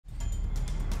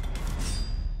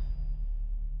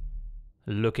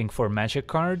Looking for magic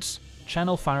cards?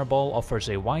 Channel Fireball offers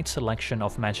a wide selection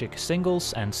of magic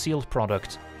singles and sealed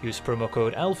product. Use promo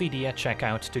code LVD at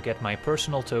checkout to get my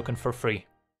personal token for free.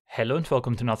 Hello and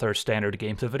welcome to another standard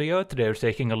gameplay video. Today we're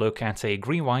taking a look at a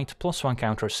green-white +1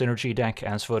 counter synergy deck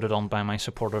as voted on by my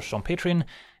supporters on Patreon,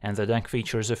 and the deck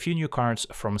features a few new cards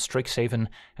from Strixhaven,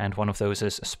 and one of those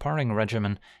is Sparring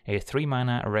Regimen, a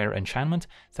 3-mana rare enchantment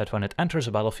that when it enters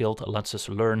a battlefield lets us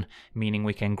learn, meaning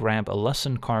we can grab a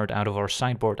lesson card out of our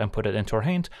sideboard and put it into our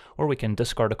hand, or we can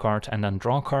discard a card and then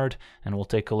draw a card, and we'll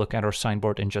take a look at our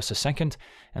sideboard in just a second.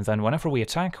 And then whenever we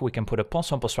attack, we can put a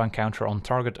 +1/+1 counter on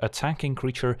target attacking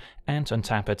creature and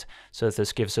untap it, so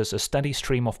this gives us a steady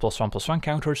stream of +1/+1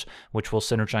 counters, which will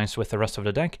synergize with the rest of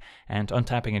the deck, and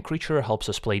untapping a creature helps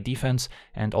us play defense,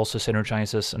 and also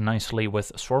synergizes nicely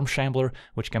with Swarm Shambler,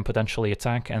 which can potentially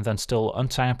attack and then still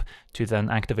untap to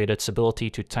then activate its ability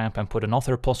to tap and put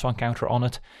another +1 counter on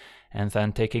it. And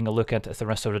then taking a look at the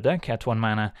rest of the deck, at 1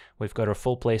 mana, we've got our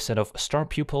full play set of Star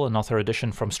Pupil, another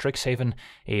addition from Strixhaven,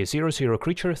 a 0/0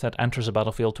 creature that enters a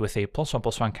battlefield with a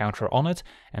 +1/+1 counter on it,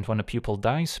 and when a pupil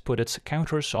dies, put its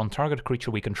counters on target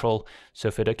creature we control, so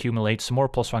if it accumulates more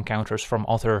 +1 counters from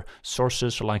other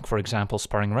sources, like for example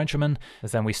Sparring Regimen,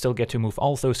 then we still get to move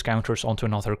all those counters onto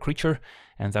another creature.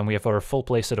 And then we have our full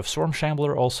play set of Swarm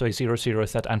Shambler, also a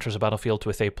 0/0 that enters a battlefield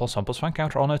with a +1/+1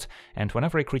 counter on it, and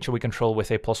whenever a creature we control with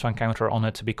a +1 counter on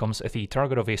it becomes the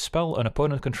target of a spell an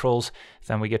opponent controls,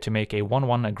 then we get to make a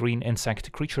 1/1 green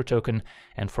insect creature token,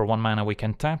 and for 1 mana we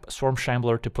can tap Swarm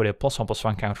Shambler to put a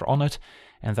 +1/+1 counter on it.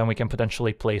 And then we can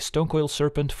potentially play Stonecoil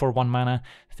Serpent for 1 mana,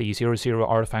 the 0/0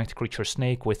 artifact creature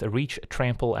snake with a reach,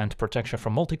 trample, and protection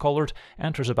from multicolored,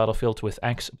 enters a battlefield with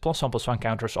X +1/+1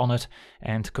 counters on it,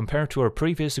 and compared to our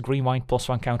previous green-white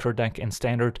 +1 counter deck in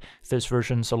Standard, this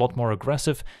version's a lot more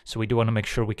aggressive, so we do want to make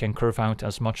sure we can curve out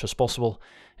as much as possible.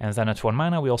 And then at 1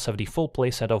 mana we also have the full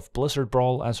playset of Blizzard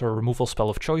Brawl as our removal spell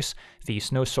of choice. The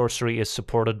snow sorcery is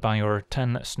supported by our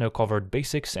 10 snow-covered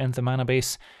basics in the mana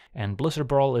base, and Blizzard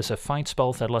Brawl is a fight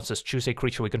spell that lets us choose a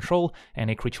creature we control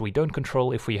and a creature we don't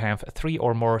control. If we have 3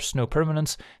 or more snow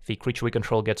permanents, the creature we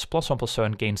control gets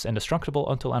 +1/+1, gains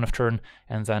indestructible until end of turn,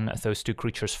 and then those 2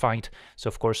 creatures fight. So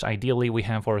of course ideally we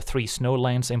have our 3 snow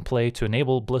lands in play to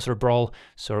enable Blizzard Brawl,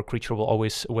 so our creature will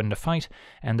always win the fight.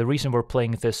 And the reason we're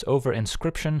playing this over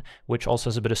Inscription, which also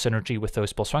has a bit of synergy with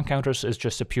those +1 counters, is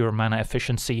just a pure mana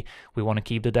efficiency. We want to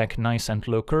keep the deck nice and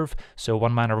low curve, so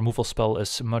 1 mana removal spell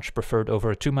is much preferred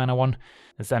over a 2 mana one.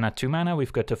 Then at 2 mana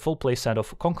we've got a full play set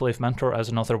of Conclave Mentor as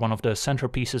another one of the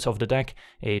centerpieces of the deck,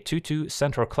 a 2/2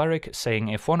 Centaur Cleric, saying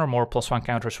if 1 or more +1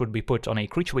 counters would be put on a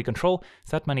creature we control,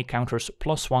 that many counters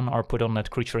 +1 are put on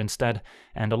that creature instead.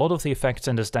 And a lot of the effects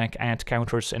in this deck add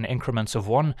counters in increments of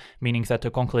 1, meaning that the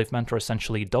Conclave Mentor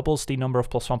essentially doubles the number of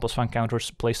 +1/+1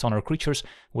 counters placed on our creatures,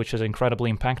 which is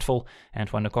incredibly impactful. And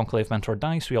when the Conclave Mentor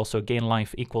dies, we also gain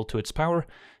life equal to its power.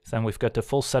 Then we've got the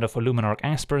full set of Luminarch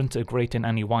Aspirant, great in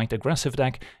any white aggressive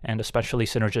deck, and especially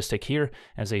synergistic here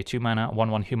as a 2 mana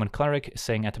 1/1 human cleric,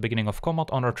 saying at the beginning of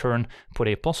combat on our turn, put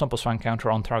a +1/+1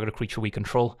 counter on target creature we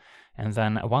control. And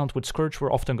then Wildwood Scourge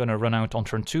we're often going to run out on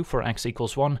turn 2 for X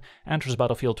 = 1, enters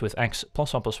battlefield with X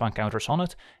 +1/+1 counters on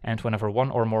it, and whenever 1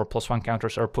 or more +1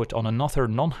 counters are put on another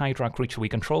non-Hydra creature we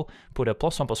control, put a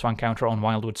 +1/+1 counter on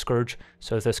Wildwood Scourge,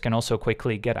 so this can also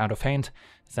quickly get out of hand.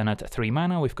 Then at 3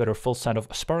 mana we've got our full set of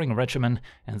Sparring Regimen,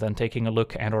 and then taking a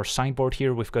look at our sideboard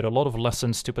here, we've got a lot of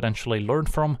lessons to potentially learn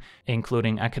from,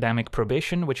 including Academic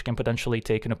Probation, which can potentially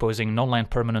take an opposing non-land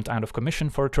permanent out of commission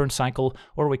for a turn cycle,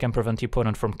 or we can prevent the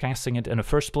opponent from casting it in the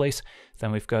first place.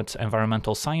 Then we've got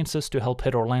Environmental Sciences to help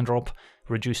hit our land drop.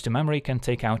 Reduced to Memory can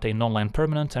take out a non-land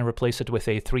permanent and replace it with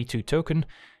a 3/2 token.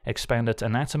 Expanded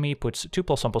Anatomy puts 2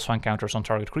 +1/+1 counters on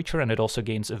target creature, and it also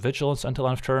gains Vigilance until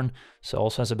end of turn, so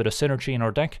also has a bit of synergy in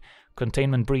our deck.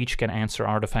 Containment Breach can answer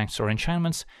artifacts or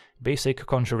enchantments. Basic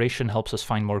Conjuration helps us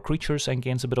find more creatures and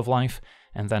gains a bit of life.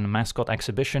 And then Mascot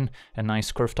Exhibition, a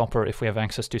nice curve topper if we have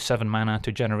access to 7 mana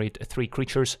to generate 3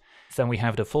 creatures. Then we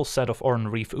have the full set of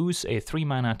Oran-Rief Ooze, a 3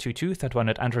 mana 2/2 that when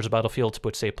it enters a battlefield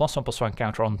puts a +1/+1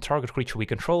 counter on target creature we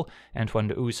control, and when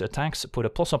the Ooze attacks, put a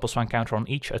 +1/+1 counter on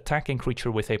each attacking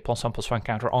creature with a +1/+1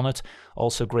 counter on it.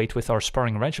 Also great with our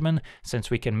Sparring Regimen, since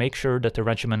we can make sure that the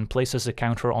regimen places a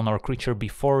counter on our creature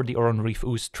before the Oran-Rief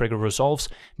Ooze trigger resolves,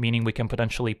 meaning we can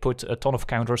potentially put a ton of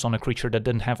counters on a creature that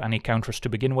didn't have any counters to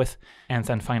begin with. And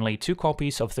then finally 2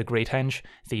 copies of the Great Henge,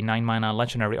 the 9 mana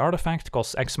legendary artifact,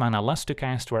 costs X mana less to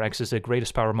cast, where X is the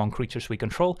greatest power among creatures we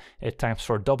control. It taps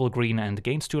for double green and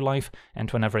gains 2 life, and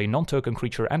whenever a non-token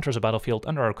creature enters a battlefield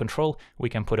under our control, we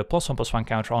can put a +1/+1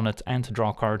 counter on it and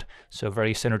draw a card, so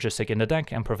very synergistic in the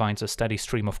deck and provides a steady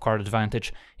stream of card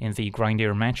advantage in the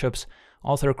grindier matchups.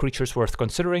 Other creatures worth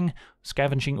considering: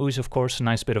 Scavenging Ooze, of course, a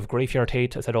nice bit of graveyard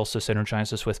hate that also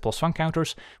synergizes with +1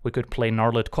 counters. We could play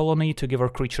Gnarled Colony to give our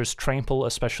creatures trample,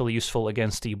 especially useful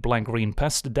against the black-green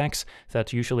pest decks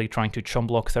that usually trying to chum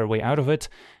block their way out of it.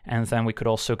 And then we could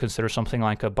also consider something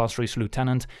like a Basri's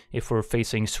Lieutenant if we're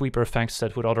facing sweeper effects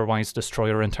that would otherwise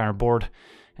destroy our entire board.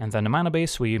 And then the mana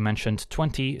base, we mentioned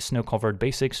 20 snow-covered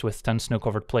basics with 10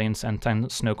 snow-covered plains and 10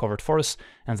 snow-covered forests,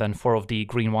 and then 4 of the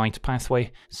green-white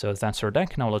pathway. So that's our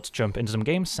deck. Now let's jump into some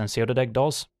games and see how the deck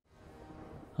does.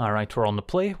 Alright, we're on the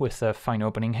play with a fine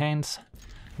opening hand.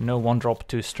 No 1-drop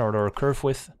to start our curve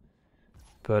with,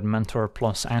 but Mentor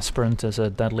plus Aspirant is a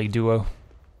deadly duo.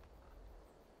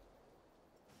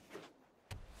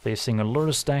 Facing a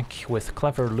Lurrus deck with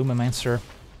Clever Lumimancer.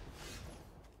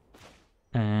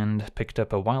 And picked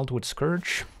up a Wildwood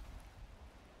Scourge.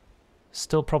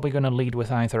 Still probably going to lead with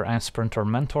either Aspirant or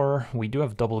Mentor. We do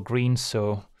have double green,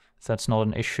 so that's not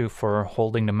an issue for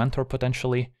holding the Mentor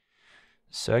potentially.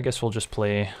 So I guess we'll just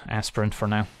play Aspirant for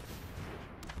now.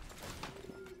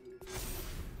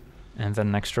 And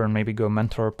then next turn maybe go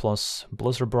Mentor plus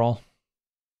Blizzard Brawl.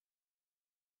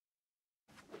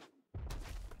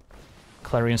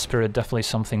 Clarion Spirit definitely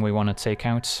something we want to take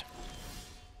out.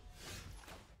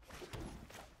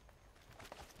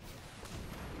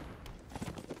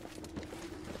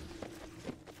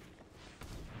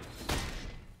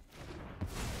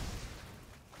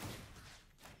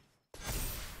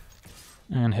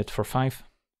 And hit for 5.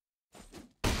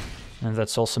 And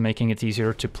that's also making it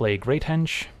easier to play Great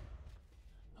Henge,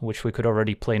 which we could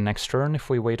already play next turn if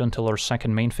we wait until our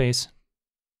second main phase.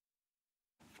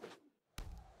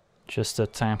 Just a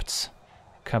tapped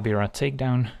Kabira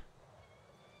takedown.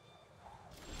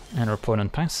 And our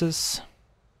opponent passes.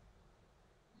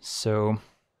 So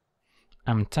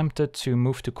I'm tempted to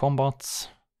move to combat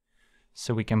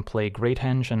so we can play Great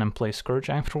Henge and then play Scourge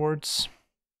afterwards.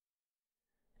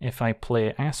 If I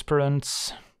play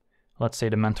Aspirant, let's say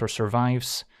the Mentor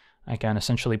survives, I can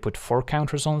essentially put 4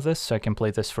 counters on this, so I can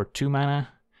play this for 2 mana.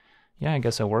 Yeah, I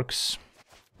guess it works.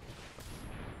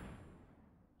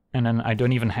 And then I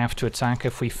don't even have to attack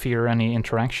if we fear any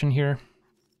interaction here.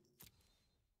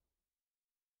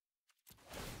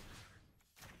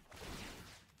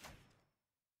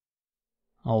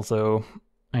 Although,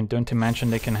 I don't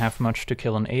imagine they can have much to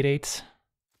kill an 8/8.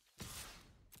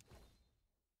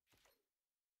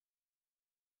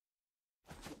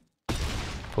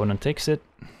 Opponent takes it,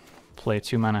 play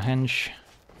 2 mana Henge,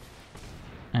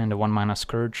 and a 1 mana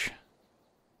Scourge,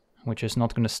 which is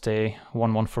not going to stay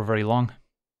 1/1 for very long.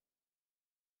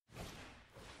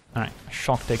 Alright,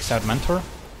 Shock takes out Mentor.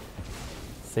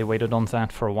 They waited on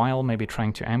that for a while, maybe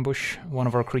trying to ambush one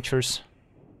of our creatures.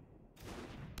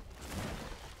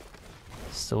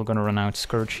 Still gonna run out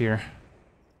Scourge here.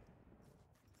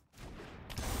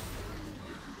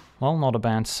 Well, not a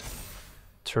bad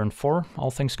turn 4,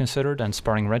 all things considered, and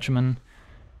Sparring Regimen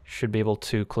should be able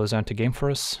to close out the game for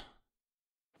us.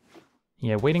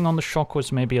 Yeah, waiting on the Shock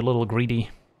was maybe a little greedy,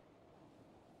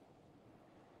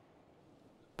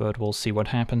 but we'll see what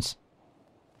happens.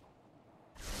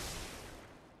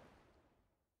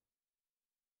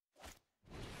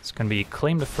 It's gonna be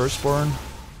Claim the Firstborn.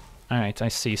 Alright, I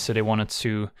see, so they wanted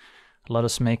to let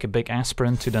us make a big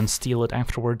Aspirant to then steal it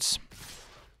afterwards.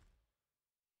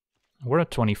 We're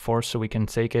at 24, so we can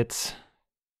take it.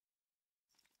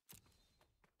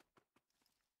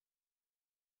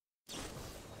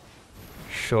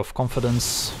 Show of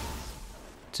confidence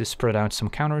to spread out some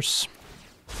counters.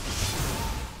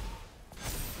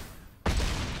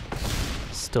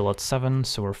 Still at 7,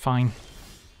 so we're fine.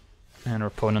 And our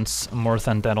opponent's more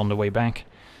than dead on the way back.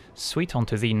 Sweet, on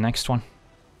to the next one.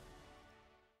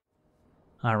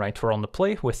 Alright, we're on the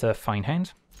play with a fine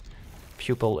hand.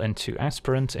 Pupil into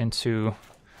Aspirant, into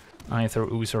either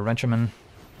Ooze or Regimen.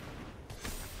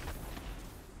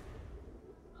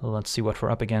 Let's see what we're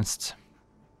up against.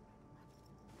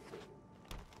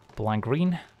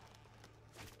 Black-green.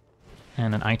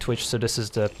 And an Eye-Twitch, so this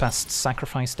is the Pest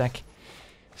Sacrifice deck.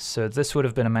 So this would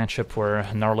have been a matchup where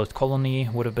Gnarled Colony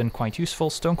would have been quite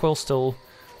useful. Stonecoil still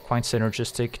quite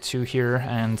synergistic too here,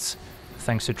 and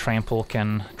thanks to Trample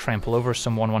can trample over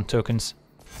some 1/1 tokens.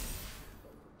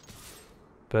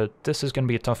 But this is going to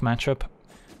be a tough matchup,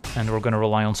 and we're going to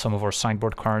rely on some of our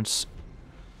sideboard cards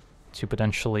to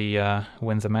potentially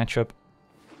win the matchup.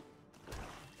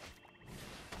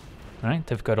 Alright,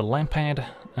 they've got a Lampad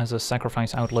as a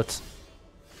sacrifice outlet.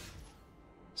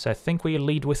 So I think we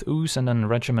lead with Ooze and then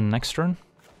Regimen next turn.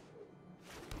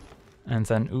 And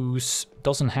then Ooze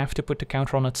doesn't have to put the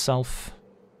counter on itself.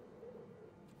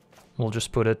 We'll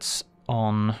just put it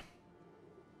on...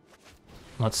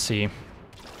 Let's see.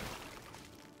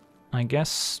 I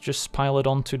guess just pile it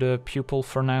onto the pupil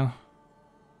for now.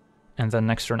 And then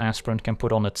next turn Aspirant can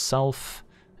put on itself,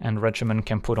 and Regimen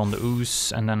can put on the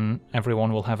Ooze, and then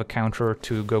everyone will have a counter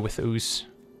to go with Ooze.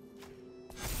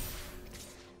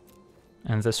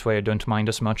 And this way I don't mind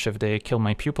as much if they kill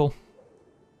my pupil.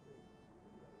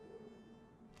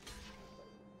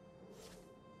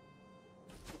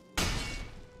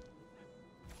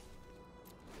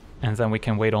 And then we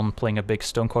can wait on playing a big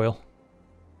Stone Coil.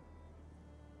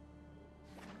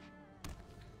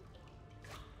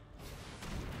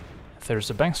 There's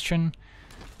a Bastion,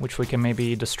 which we can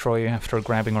maybe destroy after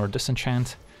grabbing our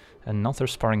Disenchant. Another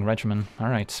Sparring Regimen,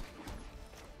 alright.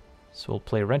 So we'll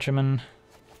play Regimen.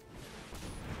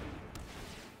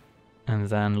 And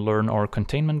then learn our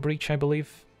Containment Breach, I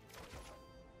believe.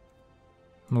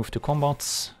 Move to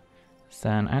combats.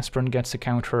 Then Aspirant gets a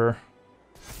counter.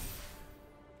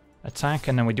 Attack,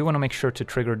 and then we do want to make sure to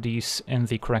trigger these in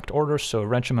the correct order, so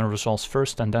Regimen resolves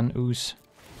first and then Ooze.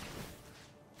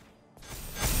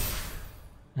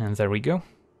 And there we go.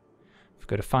 We've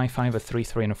got a 5-5, a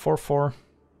 3-3, and a 4-4.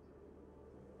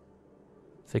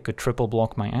 They could triple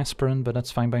block my Aspirant, but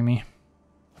that's fine by me.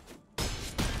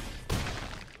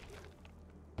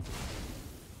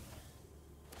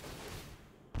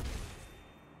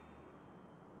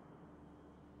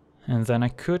 And then I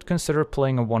could consider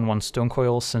playing a 1-1 Stone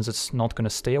Coil, since it's not going to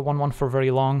stay a 1-1 for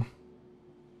very long.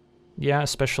 Yeah,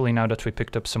 especially now that we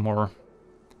picked up some more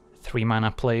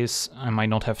 3-mana plays, I might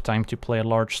not have time to play a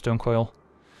large Stone Coil.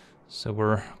 So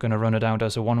we're going to run it out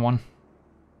as a 1-1.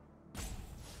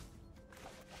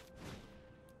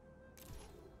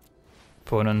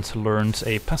 Opponent learned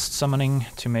a Pest Summoning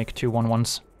to make 2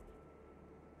 1-1s.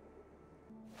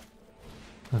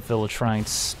 Village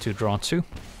Rites to draw 2.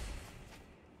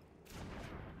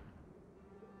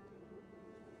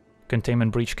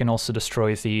 Containment Breach can also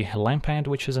destroy the Lampad,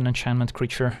 which is an enchantment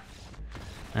creature.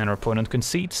 And our opponent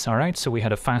concedes. Alright, so we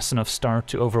had a fast enough start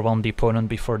to overwhelm the opponent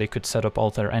before they could set up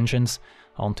all their engines.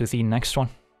 On to the next one.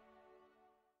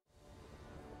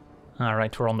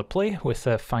 Alright, we're on the play with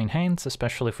fine hands,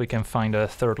 especially if we can find a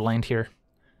third land here.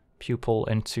 Pupil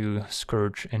into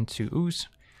Scourge into Ooze.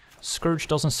 Scourge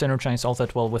doesn't synergize all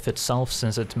that well with itself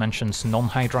since it mentions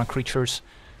non-Hydra creatures,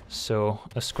 so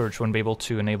a Scourge wouldn't be able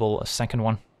to enable a second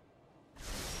one.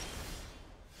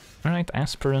 Alright,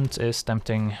 Aspirant is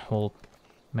tempting. We'll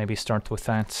maybe start with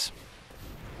that.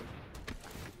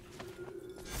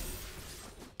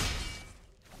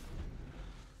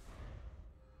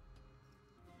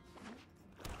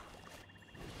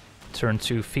 Turn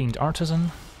to Fiend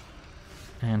Artisan.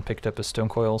 And picked up a Stone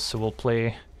Coil, so we'll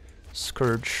play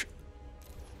Scourge.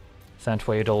 That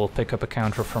way it'll pick up a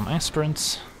counter from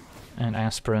Aspirant. And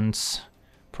Aspirant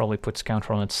probably puts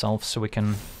counter on itself, so we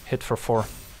can hit for 4.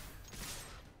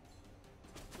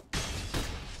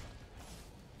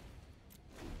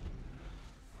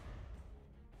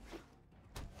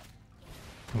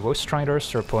 Ghost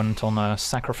Riders, our opponent on a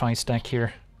sacrifice deck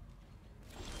here.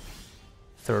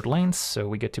 Third lanes, so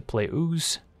we get to play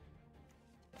Ooze.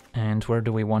 And where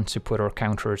do we want to put our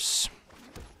counters?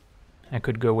 I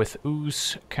could go with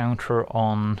Ooze, counter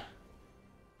on,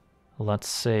 let's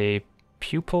say,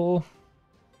 Pupil,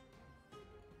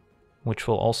 which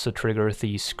will also trigger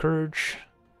the Scourge.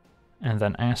 And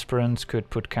then Aspirant could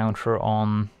put counter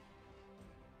on,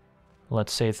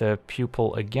 let's say, the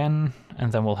Pupil again,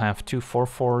 and then we'll have 2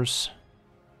 4/4s.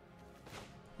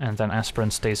 And then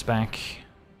Aspirant stays back.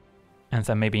 And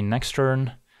then maybe next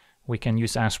turn we can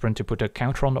use Aspirant to put a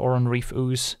counter on the Oran-Rief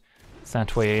Ooze.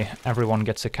 That way everyone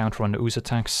gets a counter on the Ooze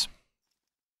attacks.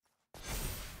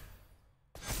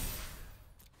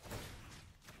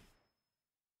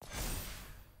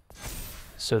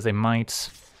 So they might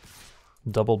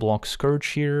double block Scourge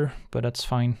here, but that's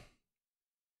fine.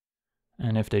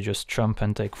 And if they just jump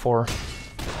and take 4.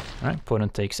 Alright,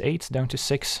 opponent takes 8, down to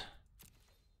 6.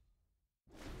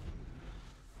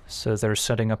 So they're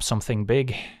setting up something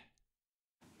big.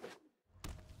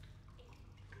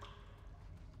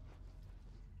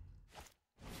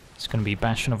 It's gonna be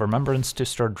Bastion of Remembrance to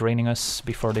start draining us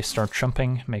before they start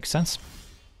jumping, makes sense.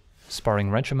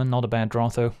 Sparring Regimen, not a bad draw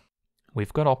though.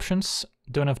 We've got options,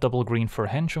 don't have double green for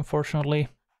Henge unfortunately.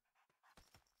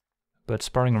 But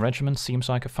Sparring Regimen seems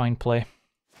like a fine play.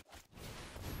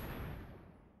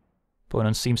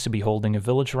 Opponent seems to be holding a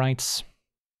Village Rites.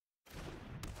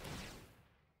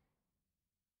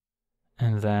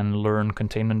 And then learn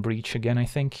Containment Breach again, I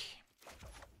think.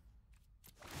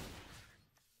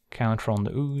 Counter on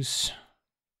the Ooze.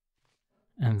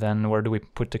 And then where do we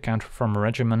put the counter from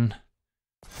Regimen?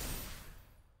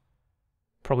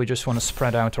 Probably just want to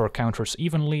spread out our counters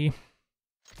evenly.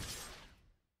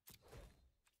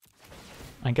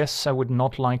 I guess I would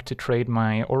not like to trade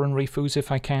my Oran-Rief Ooze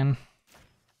if I can.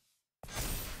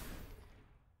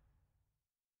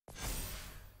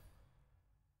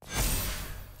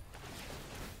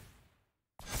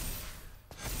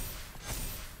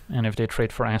 And if they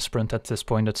trade for Aspirant at this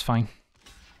point, that's fine.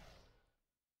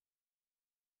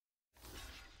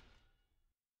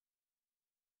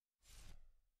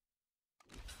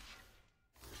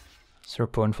 So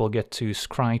opponent will get to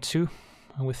scry too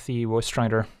with the Voice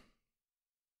Rider.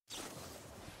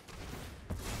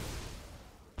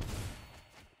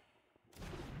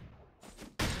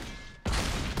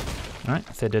 Alright,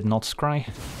 they did not scry.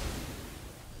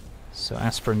 So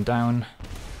Aspirant down.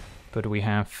 But we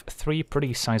have 3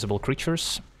 pretty sizable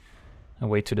creatures. A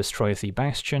way to destroy the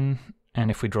Bastion. And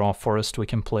if we draw a Forest, we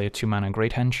can play a 2-mana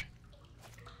Great Henge.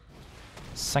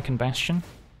 Second Bastion.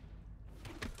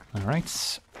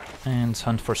 Alright. And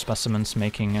Hunt for Specimens,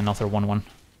 making another 1/1.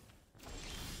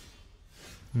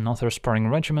 Another Sparring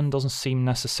Regimen doesn't seem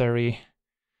necessary.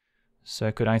 So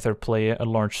I could either play a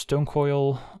large Stone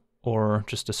Coil or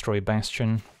just destroy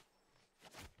Bastion.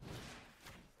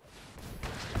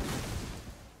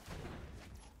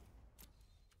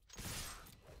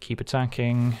 Keep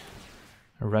attacking.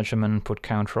 A Regimen, put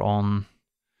counter on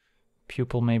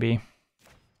Pupil maybe.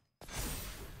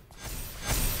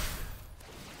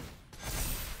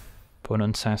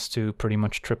 Opponent has to pretty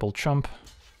much triple chump.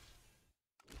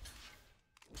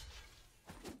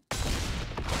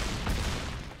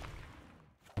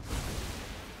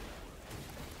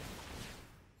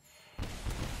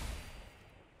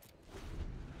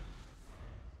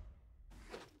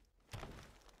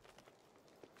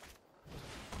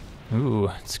 Ooh,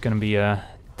 it's gonna be a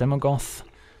Demogoth.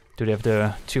 Do they have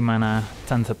the 2-mana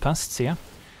 10th Pests? Yeah.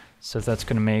 So that's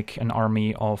gonna make an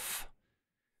army of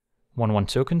 1/1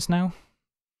 tokens now.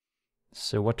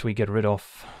 So what do we get rid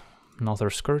of? Another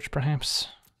Scourge, perhaps?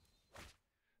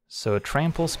 So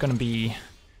Trample's gonna be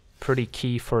pretty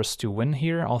key for us to win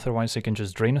here, otherwise they can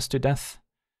just drain us to death.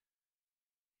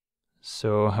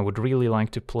 So I would really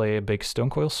like to play a big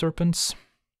Stonecoil Serpents.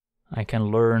 I can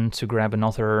learn to grab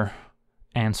another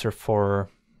answer for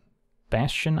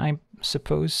Bastion, I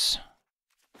suppose.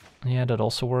 Yeah, that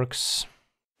also works.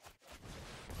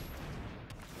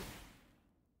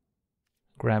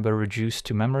 Grab a Reduce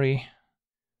to Memory.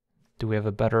 Do we have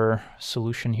a better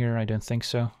solution here? I don't think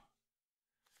so.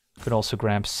 Could also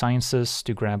grab Sciences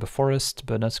to grab a Forest,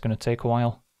 but that's gonna take a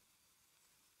while.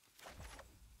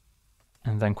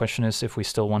 And then question is if we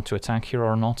still want to attack here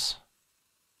or not.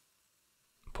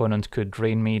 Opponent could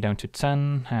drain me down to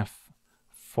 10, have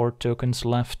 4 tokens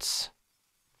left.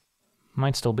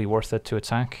 Might still be worth it to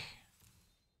attack.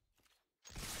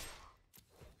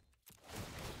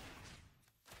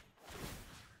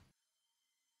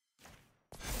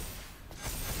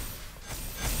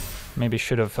 Maybe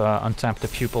should have untapped the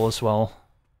Pupil as well,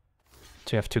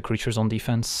 to have 2 creatures on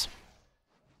defense.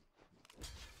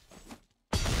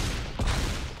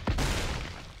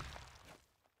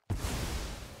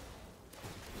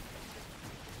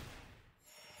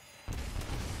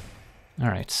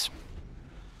 Alright.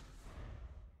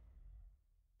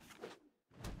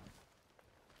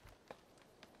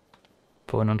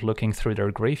 Opponent looking through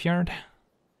their graveyard.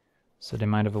 So they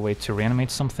might have a way to reanimate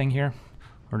something here.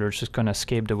 Or they're just gonna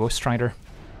escape the Ghost Rider.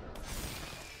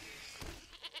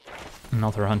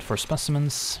 Another Hunt for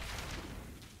Specimens.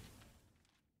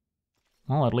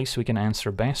 Well, at least we can answer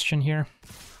Bastion here.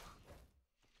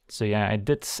 So yeah, I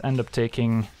did end up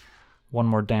taking 1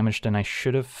 more damage than I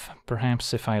should have,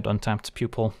 perhaps, if I had untapped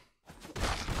Pupil.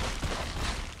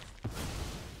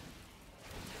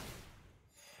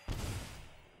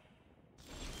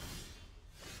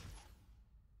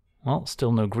 Well,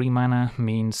 still no green mana,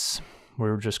 means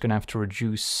we're just gonna have to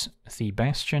reduce the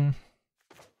Bastion.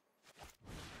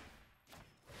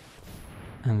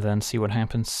 And then see what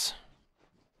happens.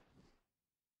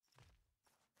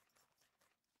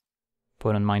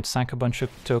 Opponent might sack a bunch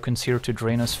of tokens here to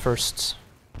drain us first.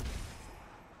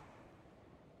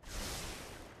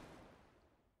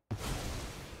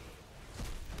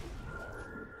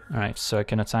 Alright, so I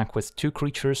can attack with 2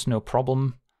 creatures, no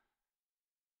problem.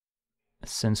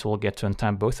 Since we'll get to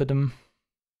untap both of them.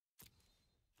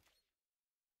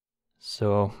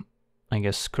 So I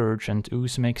guess Scourge and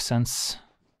Ooze makes sense.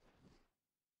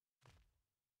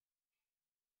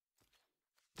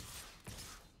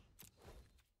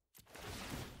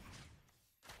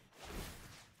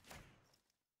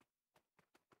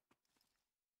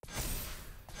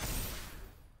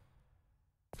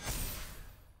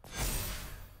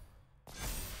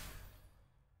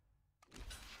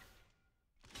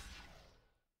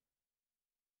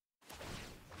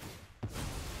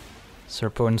 So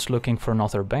opponent's looking for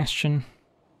another Bastion.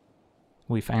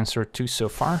 We've answered 2 so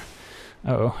far.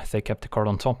 Uh-oh, if they kept the card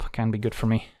on top, can be good for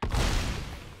me.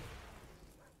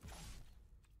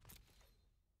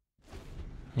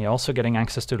 Yeah, also getting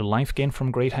access to the life gain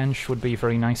from Great Henge would be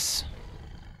very nice.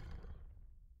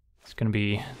 It's gonna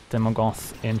be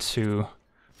Demogoth into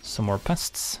some more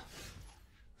pests.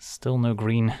 Still no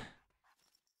green.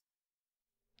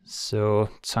 So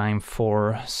time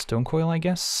for Stonecoil, I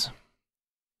guess.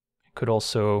 Could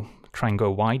also try and go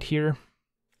wide here,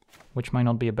 which might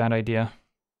not be a bad idea.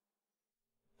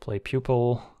 Play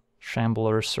Pupil,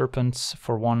 Shambler, Serpents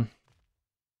for 1.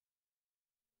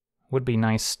 Would be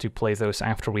nice to play those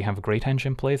after we have a Great Henge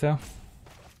in play, though.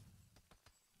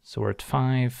 So we're at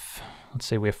 5. Let's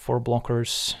say we have 4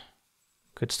 blockers.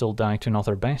 Could still die to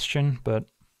another Bastion, but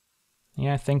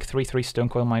yeah, I think 3/3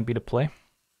 Stonecoil might be the play.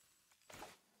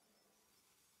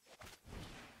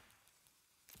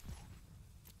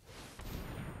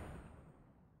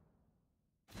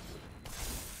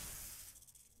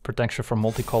 Protection from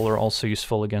Multicolor also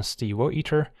useful against the Woe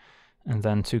Eater. And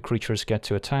then 2 creatures get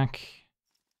to attack.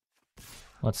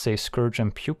 Let's say Scourge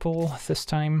and Pupil this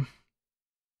time.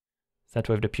 That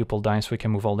way if the Pupil dies we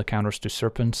can move all the counters to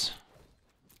Serpent.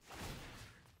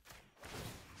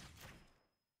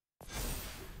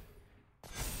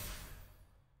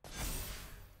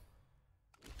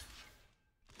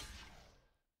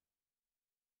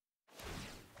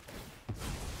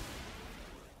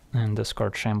 And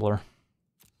discard Shambler.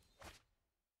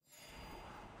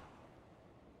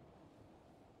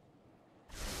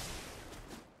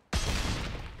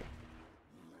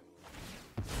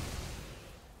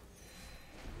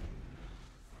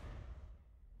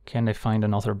 Can they find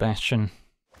another Bastion?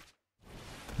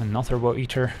 Another Woe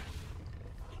Eater.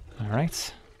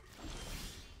 Alright.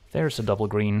 There's a double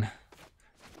green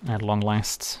at long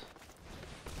last.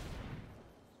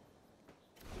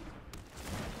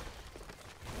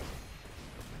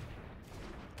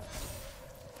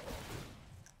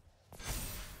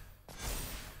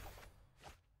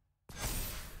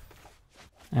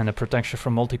 And the protection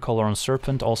from Multicolor on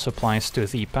Serpent also applies to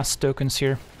the pest tokens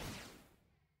here.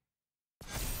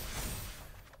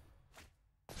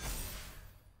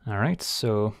 Alright,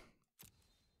 so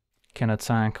can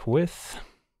attack with,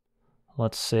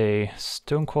 let's say,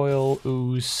 Stonecoil,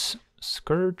 Ooze,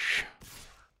 Scourge.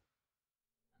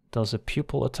 Does a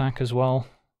Pupil attack as well?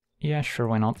 Yeah, sure,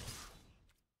 why not?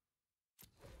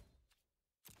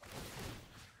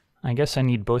 I guess I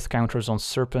need both counters on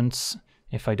Serpents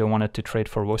if I don't want it to trade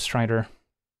for Woe Strider.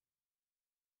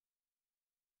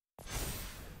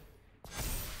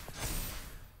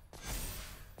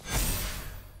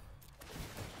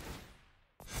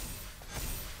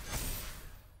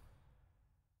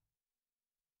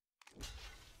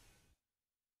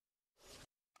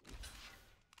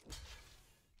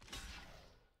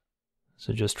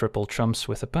 So just triple chumps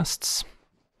with the pests.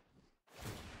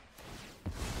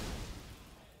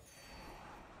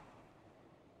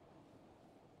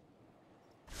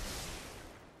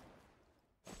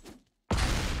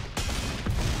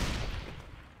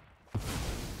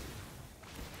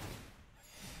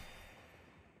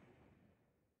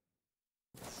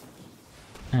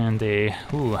 And a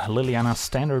Liliana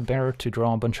Standard Bearer to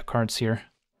draw a bunch of cards here.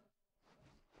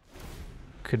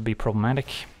 Could be problematic.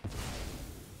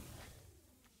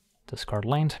 Discard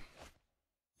land.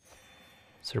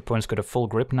 So your opponent's got a full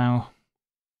grip now.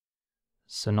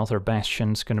 So another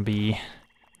Bastion's gonna be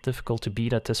difficult to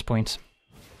beat at this point.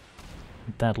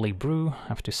 Deadly Brew,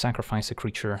 have to sacrifice a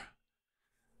creature.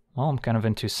 Well, I'm kind of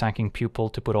into sacking Pupil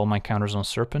to put all my counters on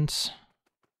Serpents.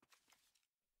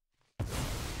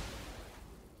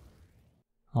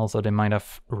 Although they might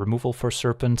have removal for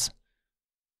Serpent.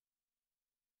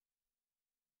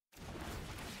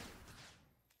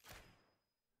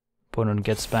 Opponent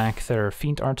gets back their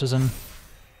Fiend Artisan.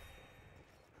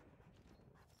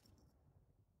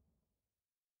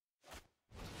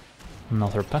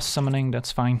 Another Pest Summoning,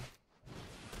 that's fine.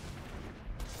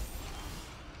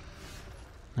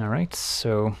 Alright,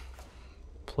 so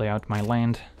play out my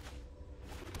land.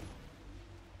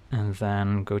 And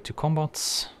then go to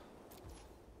combats.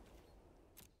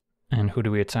 And who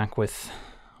do we attack with?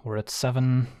 We're at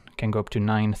 7, can go up to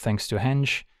 9 thanks to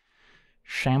Henge.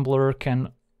 Shambler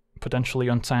can potentially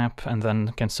untap and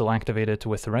then can still activate it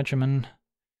with the Regimen.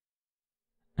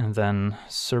 And then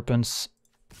Serpents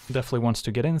definitely wants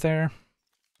to get in there.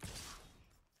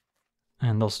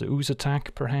 And does the Ooze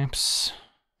attack, perhaps?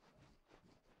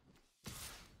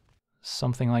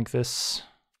 Something like this.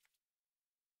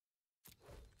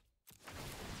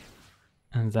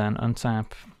 And then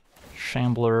untap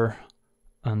Shambler,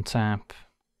 untap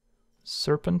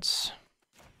Serpents.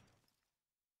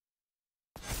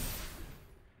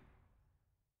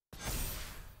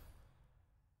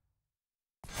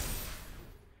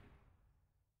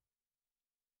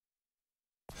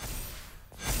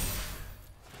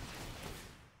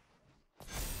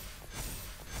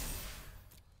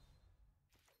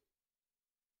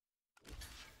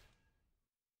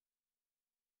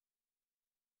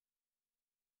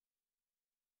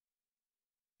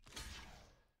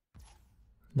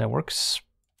 That works.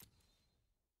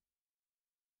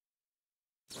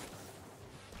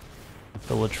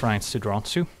 Village rights to draw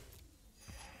 2.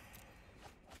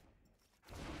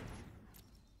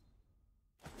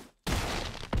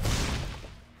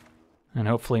 And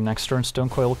hopefully next turn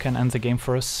Stonecoil can end the game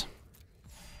for us.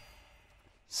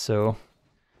 So,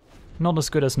 not as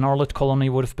good as Gnarled Colony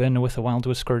would have been with a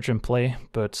Wildwood Scourge in play,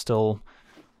 but still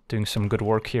doing some good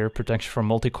work here. Protection from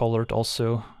Multicolored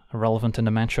also relevant in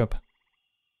the matchup.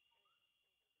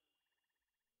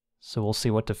 So we'll see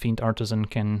what the Fiend Artisan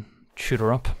can shoot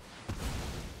her up.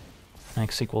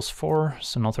 X equals 4,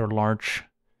 so another large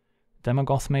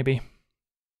Demogoth maybe.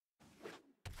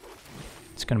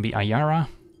 It's gonna be Ayara.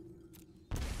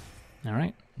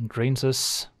 Alright, drains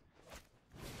us.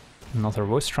 Another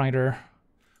Ghost Rider.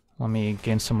 Let me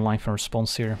gain some life in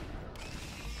response here.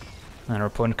 And our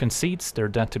opponent concedes, they're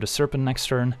dead to the Serpent next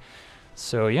turn.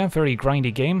 So yeah, very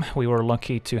grindy game. We were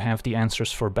lucky to have the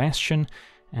answers for Bastion,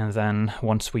 and then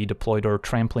once we deployed our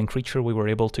Trampling Creature, we were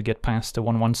able to get past the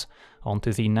 1/1s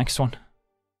onto the next one.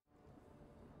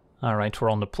 Alright, we're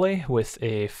on the play with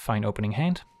a fine opening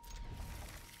hand.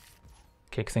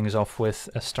 Kick things off with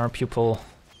a Star Pupil.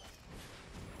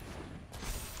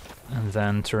 And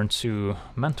then turn 2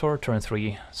 Mentor, turn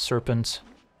 3 Serpent.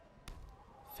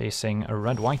 Facing a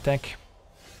red-white deck.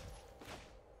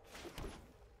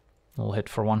 We'll hit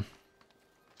for 1.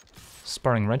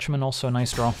 Sparring Regimen, also a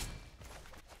nice draw.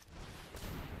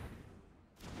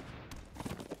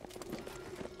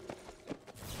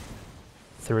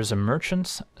 There is a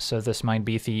Merchant, so this might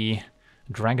be the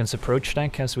Dragon's Approach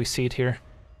deck as we see it here.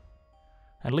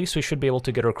 At least we should be able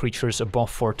to get our creatures above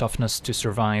 4 toughness to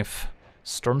survive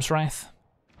Storm's Wrath.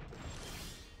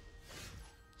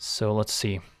 So let's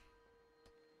see.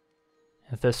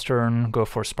 This turn, go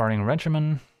for Sparring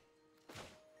Regimen.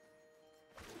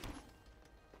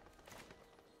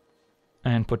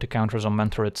 And put the counters on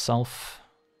Mentor itself.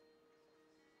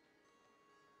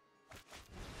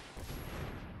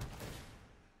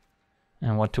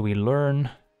 And what do we learn?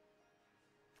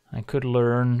 I could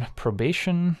learn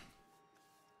Probation.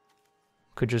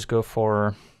 Could just go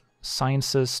for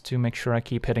Sciences to make sure I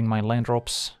keep hitting my land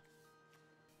drops.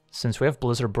 Since we have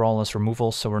Blizzard Brawl as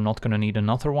removal, so we're not going to need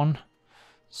another one.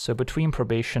 So between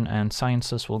Probation and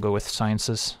Sciences, we'll go with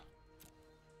Sciences.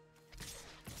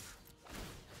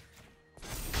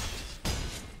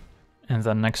 And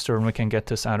then next turn we can get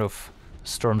this out of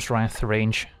Storm's Wrath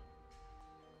range.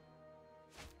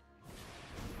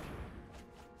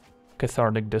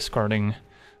 Cathartic discarding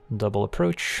double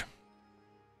approach.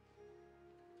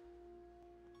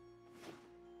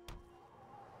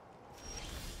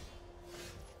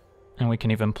 And we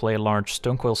can even play a large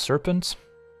Stonecoil Serpent,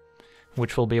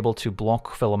 which will be able to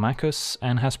block Velomachus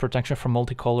and has protection from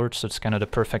Multicolored, so it's kind of the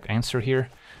perfect answer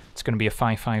here. It's going to be a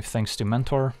 5/5 thanks to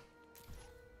Mentor.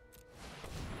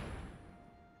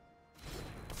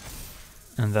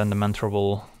 And then the Mentor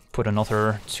will put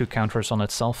another 2 counters on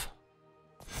itself.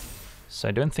 So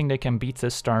I don't think they can beat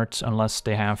this start unless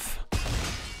they have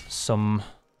some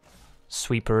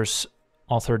sweepers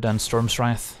other than Storm's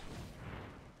Wrath.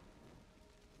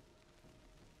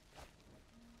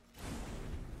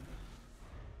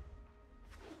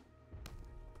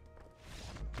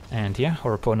 And yeah,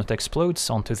 our opponent explodes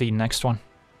onto the next one.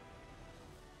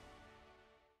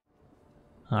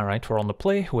 Alright, we're on the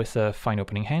play with a fine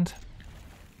opening hand.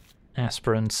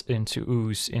 Aspirant into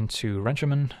Ooze into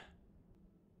Regimen.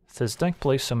 This deck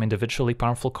plays some individually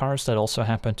powerful cards that also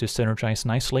happen to synergize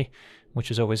nicely,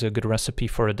 which is always a good recipe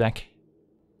for a deck.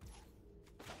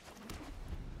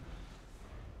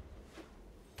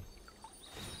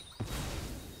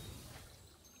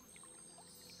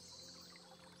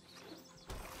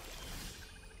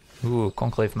 Ooh,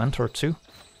 Conclave Mentor too.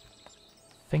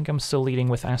 Think I'm still leading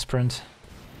with Aspirant.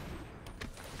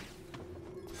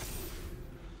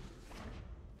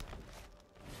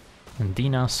 And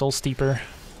Dina, Soul Steeper.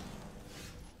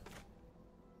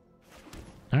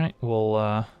 Alright,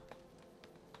 we'll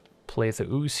play the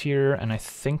Ooze here, and I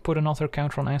think put another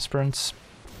counter on Aspirants.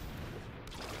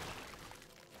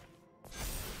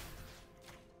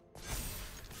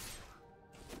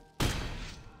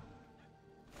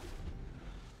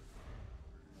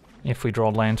 If we draw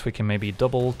land, we can maybe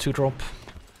double 2-drop.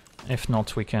 If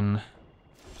not, we can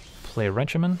play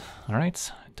Regimen.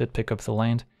 Alright, did pick up the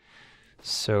land.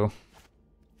 So,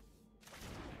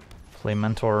 play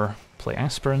Mentor, play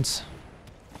Aspirants.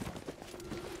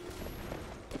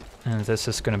 And this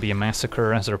is going to be a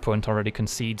massacre, as our opponent already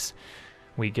concedes.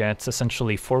 We get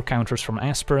essentially 4 counters from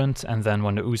Aspirant, and then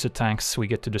when the Ooze attacks, we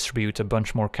get to distribute a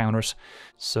bunch more counters.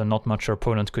 So not much our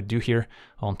opponent could do here.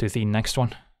 On to the next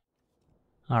one.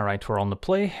 Alright, we're on the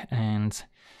play, and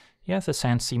Yeah, this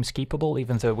hand seems keepable,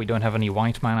 even though we don't have any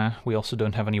white mana, we also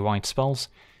don't have any white spells,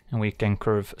 and we can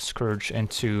curve Scourge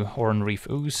into Oran-Rief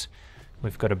Ooze.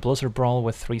 We've got a Blizzard Brawl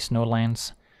with 3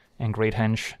 Snowlands, and Great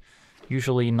Henge.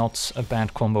 Usually not a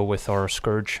bad combo with our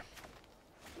Scourge.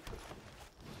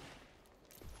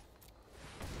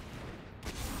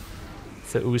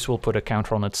 The Ooze will put a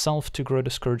counter on itself to grow the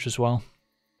Scourge as well.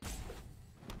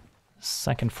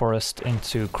 Second Forest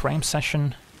into Crime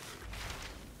Session.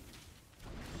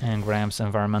 And grabs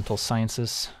Environmental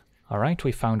Sciences. Alright,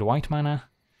 we found white mana.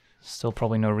 Still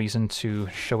probably no reason to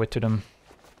show it to them.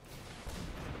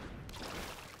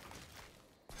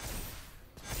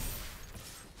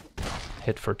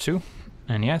 Hit for 2.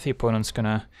 And yeah, the opponent's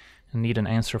gonna need an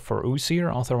answer for Ooze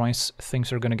here, otherwise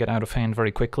things are gonna get out of hand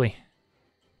very quickly.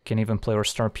 Can even play our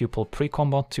Star Pupil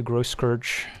pre-combat to grow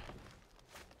Scourge.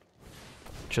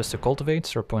 Just to cultivate,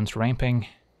 so our opponent's ramping.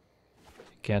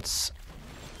 Gets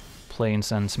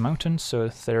Plains and Mountains, so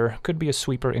there could be a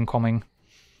sweeper incoming,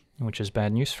 which is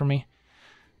bad news for me.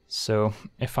 So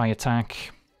if I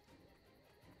attack,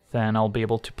 then I'll be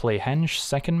able to play Henge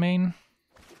second main.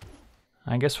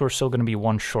 I guess we're still going to be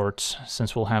 1 short,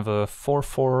 since we'll have a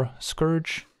 4/4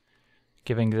 Scourge,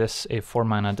 giving this a 4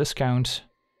 mana discount.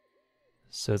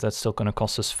 So that's still going to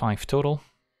cost us 5 total.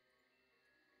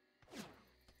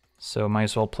 So might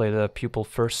as well play the Pupil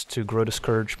first to grow the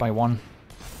Scourge by 1.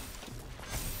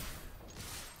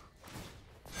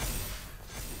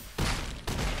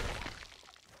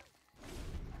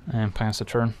 And pass a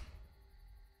turn.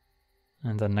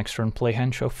 And then next turn play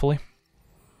Henge, hopefully.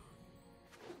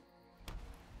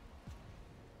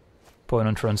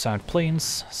 Opponent runs out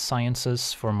Plains,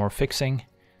 Sciences for more fixing.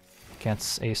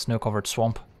 Gets a snow-covered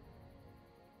swamp.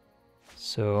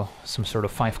 So some sort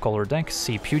of 5-color deck.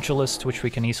 See Pugilist, which we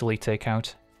can easily take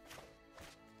out.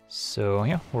 So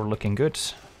yeah, we're looking good.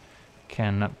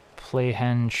 Can play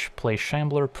Henge, play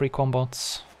Shambler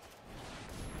pre-combats.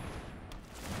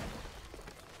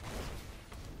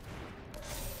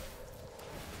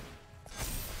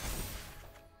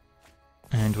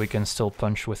 And we can still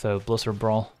punch with a Blizzard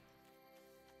Brawl.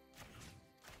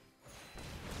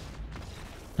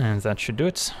 And that should do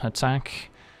it. Attack.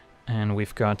 And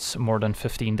we've got more than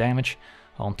 15 damage.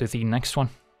 On to the next one.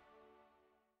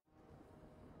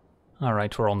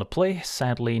 Alright, we're on the play.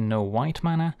 Sadly, no white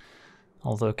mana.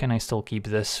 Although, can I still keep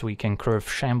this? We can curve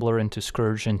Shambler into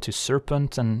Scourge into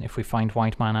Serpent, and if we find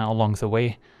white mana along the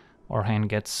way, our hand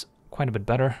gets quite a bit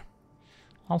better.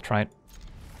 I'll try it.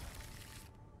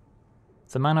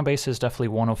 The mana base is definitely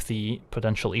one of the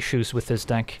potential issues with this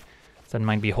deck that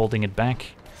might be holding it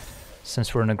back,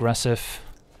 since we're an aggressive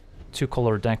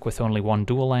 2-color deck with only 1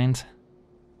 dual land.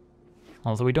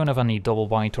 Although we don't have any double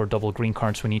white or double green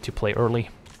cards we need to play early.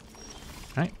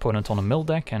 Alright, opponent on a mill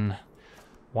deck, and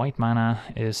white mana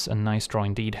is a nice draw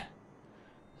indeed.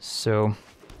 So,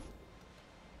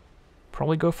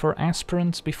 probably go for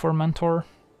Aspirant before Mentor.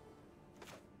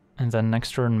 And then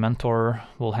next turn Mentor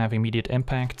will have immediate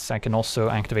impacts. I can also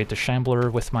activate the Shambler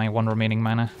with my 1 remaining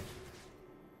mana.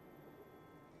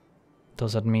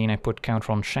 Does that mean I put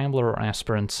counter on Shambler or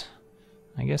Aspirant?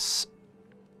 I guess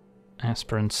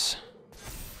Aspirant,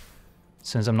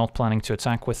 since I'm not planning to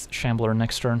attack with Shambler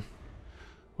next turn.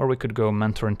 Or we could go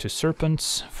Mentor into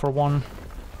Serpent for 1.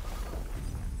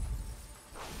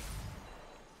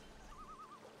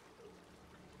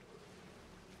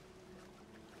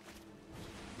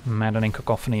 Maddening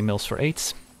Cacophony mills for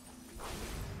 8.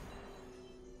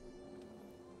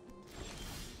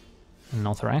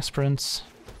 Another Aspirant.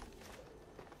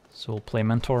 So we'll play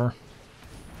Mentor.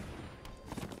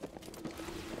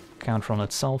 Counter on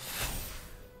itself.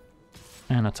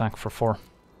 And attack for 4.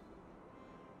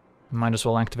 Might as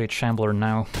well activate Shambler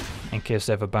now, in case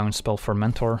they have a bounce spell for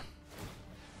Mentor.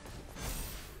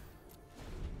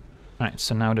 Alright,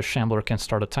 so now the Shambler can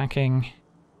start attacking.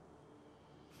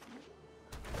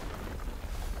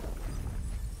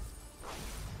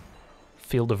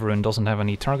 Field of Ruin doesn't have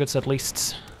any targets at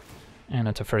least. And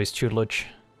a Teferi's Tutelage.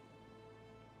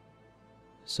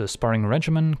 So Sparring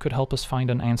Regimen could help us find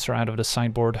an answer out of the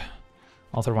sideboard.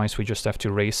 Otherwise we just have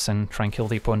to race and try and kill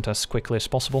the opponent as quickly as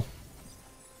possible.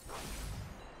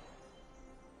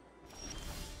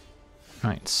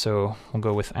 Right, so we'll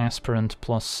go with Aspirant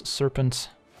plus Serpent.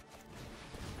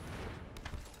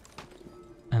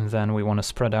 And then we want to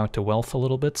spread out the wealth a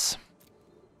little bit.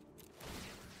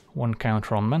 1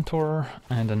 counter on Mentor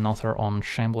and another on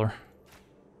Shambler.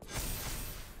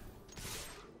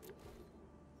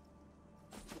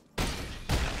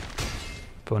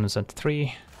 Opponent's at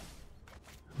 3.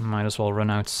 Might as well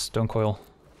run out Stone Coil.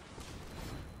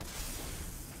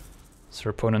 So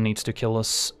our opponent needs to kill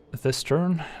us this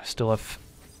turn. Still have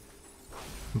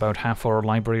About half our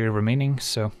library remaining,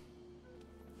 so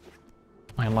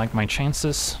I like my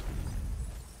chances.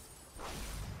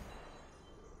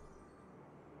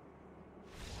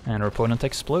 And our opponent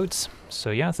explodes. So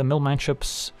yeah, the mill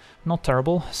matchup's not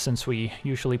terrible, since we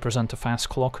usually present a fast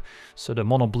clock, so the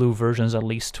mono-blue versions at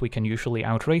least we can usually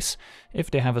outrace. If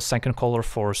they have a second color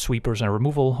for sweepers and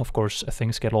removal, of course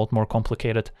things get a lot more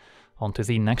complicated. On to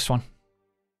the next one.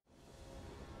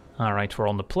 Alright, we're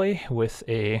on the play with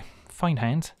a fine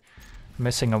hand.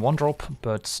 Missing a 1-drop,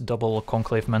 but double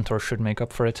Conclave Mentor should make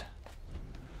up for it.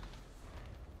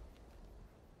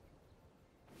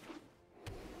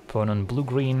 Opponent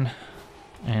blue-green,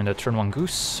 and a turn 1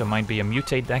 goose, so might be a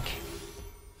mutate deck.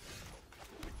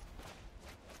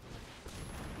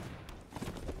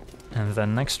 And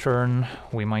then next turn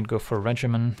we might go for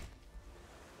Regimen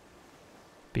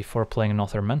before playing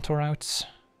another Mentor out.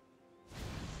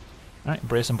 Alright,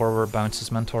 Brazen Borrower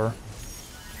bounces Mentor.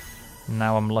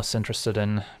 Now I'm less interested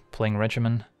in playing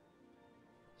Regimen,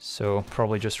 so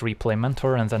probably just replay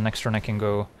Mentor, and then next turn I can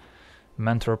go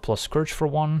Mentor plus Scourge for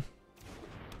 1.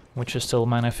 Which is still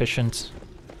mana efficient.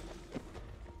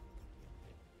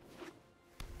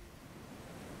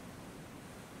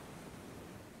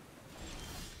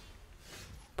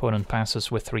 Opponent passes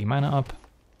with 3 mana up.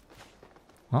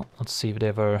 Well, let's see if they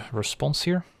have a response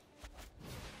here.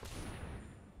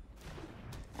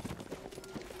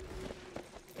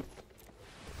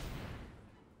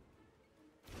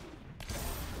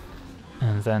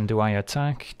 And then do I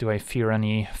attack? Do I fear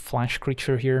any flash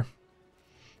creature here?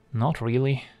 Not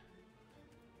really.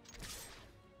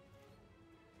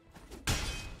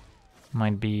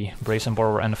 Might be Brazen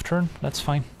Borrower end of turn, that's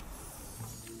fine.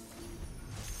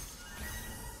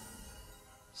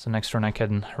 So next turn I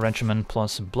can Regimen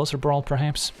plus Blizzard Brawl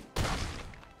perhaps.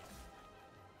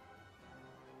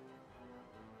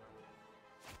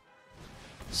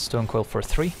 Stonecoil for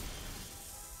 3.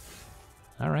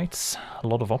 Alright, a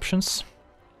lot of options.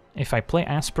 If I play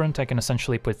Aspirant I can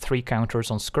essentially put 3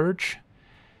 counters on Scourge,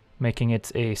 making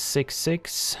it a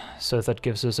 6/6, so that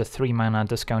gives us a 3 mana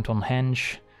discount on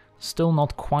Henge. Still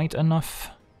not quite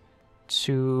enough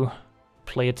to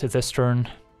play it this turn,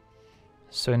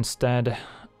 so instead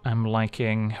I'm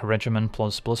liking Regimen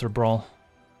plus Blizzard Brawl.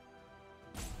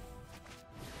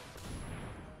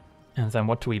 And then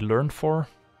what do we learn for?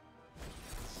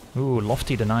 Ooh,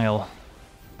 Lofty Denial.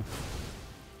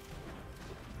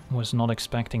 Was not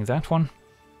expecting that one.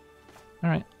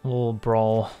 Alright, we'll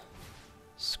Brawl,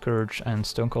 Scourge and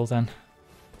Stonecoil then.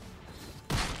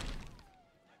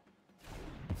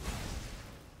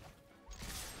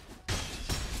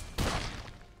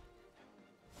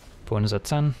 Opponent's at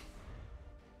 10.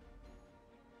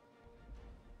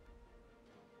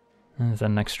 And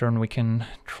then next turn we can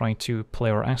try to play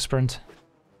our Aspirant.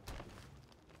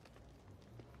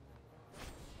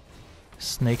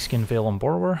 Snakeskin Veil on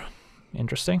Borrower.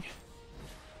 Interesting.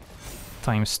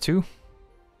 ×2.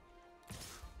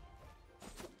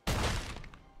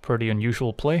 Pretty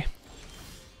unusual play.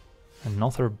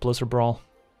 Another Blizzard Brawl.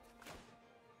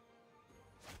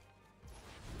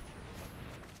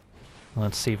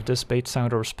 Let's see if this baits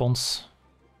out a response.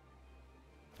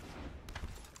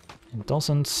 It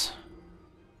doesn't.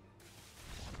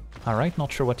 Alright,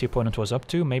 not sure what the opponent was up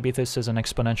to. Maybe this is an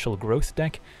exponential growth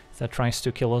deck that tries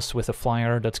to kill us with a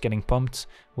flyer that's getting pumped,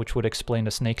 which would explain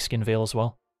the Snakeskin Veil as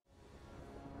well.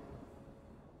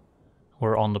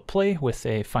 We're on the play with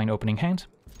a fine opening hand.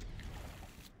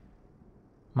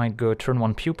 Might go turn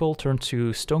 1 Pupil, turn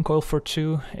 2 Stonecoil for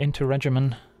 2, into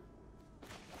Regimen.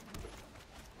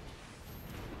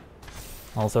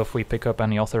 Although if we pick up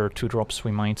any other 2-drops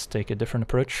we might take a different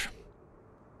approach.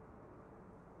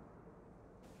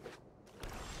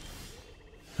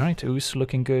 Alright, Ooze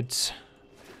looking good. So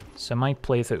I might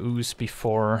play the Ooze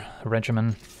before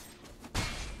Regimen,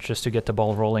 just to get the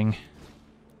ball rolling.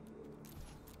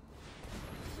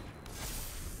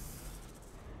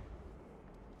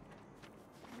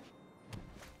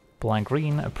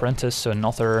 Black-green, Apprentice, so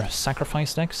another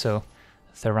sacrifice deck, so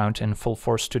they're out in full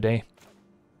force today.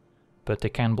 But they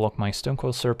can block my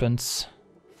Stonecoil Serpents.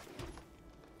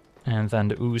 And then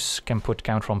the Ooze can put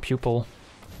counter on Pupil,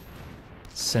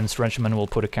 since Regimen will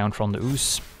put a counter on the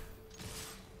Ooze.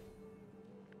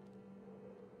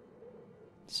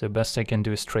 So best I can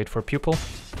do is trade for Pupil.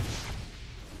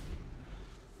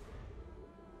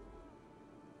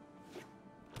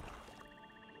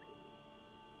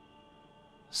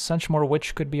 Sedgemoor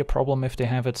Witch could be a problem if they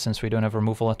have it, since we don't have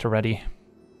removal at the ready.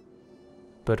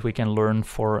 But we can learn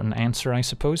for an answer, I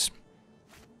suppose.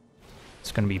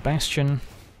 It's gonna be Bastion.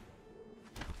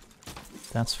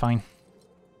 That's fine.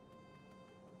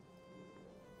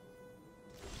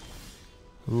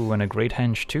 Ooh, and a great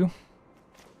henge too.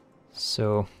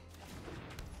 So,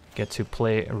 get to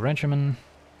play a regimen.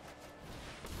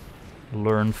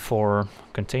 Learn for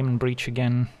Containment Breach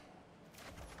again.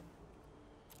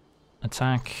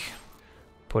 Attack.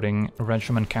 Putting a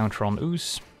regimen counter on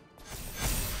Ooze.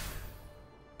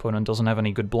 Opponent doesn't have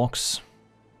any good blocks.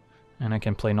 And I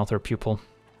can play another Pupil.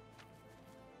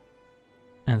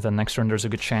 And then next turn there's a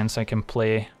good chance I can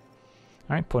play...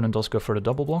 Alright, opponent does go for the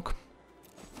double block.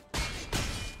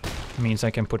 Means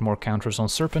I can put more counters on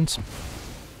Serpent.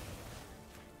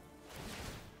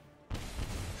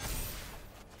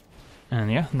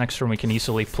 And yeah, next turn we can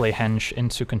easily play Henge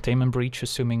into Containment Breach,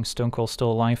 assuming Stonecoil's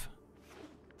still alive.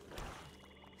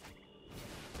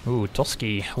 Ooh,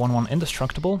 Toski, 1-1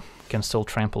 indestructible. Can still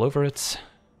trample over it.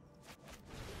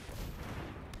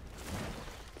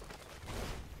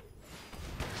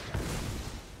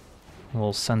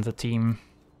 We'll send the team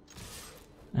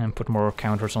and put more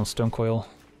counters on Stonecoil.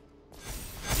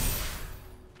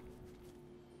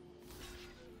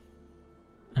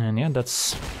 And yeah,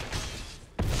 that's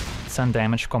 10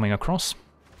 damage coming across.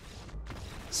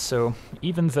 So,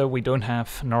 even though we don't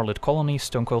have Gnarled Colony,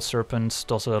 Stonecoil Serpent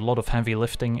does a lot of heavy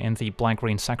lifting in the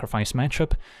Black-Green Sacrifice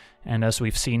matchup, and as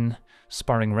we've seen,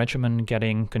 Sparring Regimen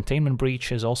getting Containment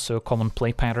Breach is also a common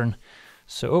play pattern.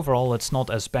 So overall, it's not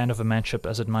as bad of a matchup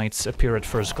as it might appear at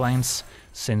first glance,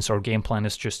 since our game plan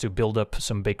is just to build up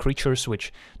some big creatures,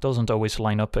 which doesn't always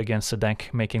line up against a deck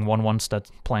making 1/1s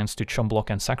that plans to chum block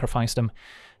and sacrifice them.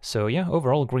 So yeah,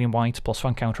 overall green-white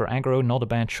 +1 counter aggro, not a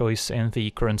bad choice in the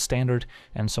current standard,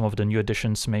 and some of the new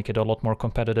additions make it a lot more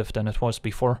competitive than it was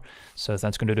before. So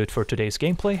that's going to do it for today's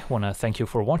gameplay. Wanna thank you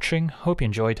for watching, hope you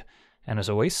enjoyed, and as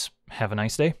always, have a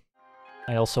nice day.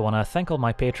 I also want to thank all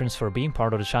my patrons for being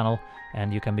part of the channel,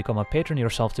 and you can become a patron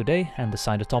yourself today and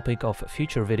decide the topic of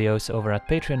future videos over at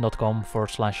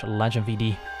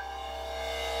patreon.com/LegenVD.